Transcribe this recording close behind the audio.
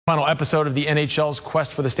Final episode of the NHL's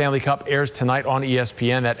Quest for the Stanley Cup airs tonight on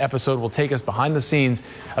ESPN. That episode will take us behind the scenes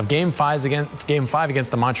of Game 5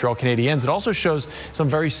 against the Montreal Canadiens. It also shows some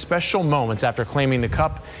very special moments after claiming the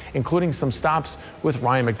cup, including some stops with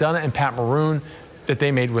Ryan McDonough and Pat Maroon that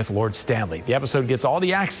they made with Lord Stanley. The episode gets all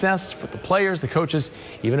the access for the players, the coaches,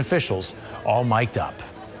 even officials, all mic'd up.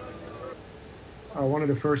 One of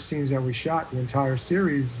the first scenes that we shot the entire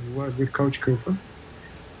series was with Coach Cooper,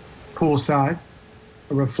 poolside,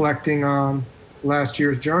 reflecting on last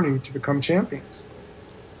year's journey to become champions.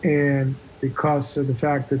 And because of the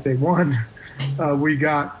fact that they won, we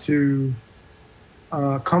got to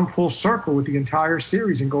come full circle with the entire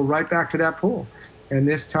series and go right back to that pool. And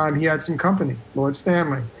this time he had some company, Lord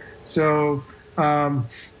Stanley. So I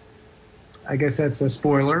guess that's a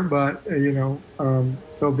spoiler, but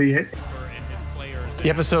so be it. The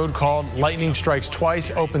episode, called Lightning Strikes Twice,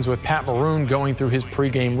 opens with Pat Maroon going through his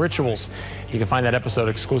pregame rituals. You can find that episode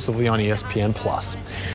exclusively on ESPN+.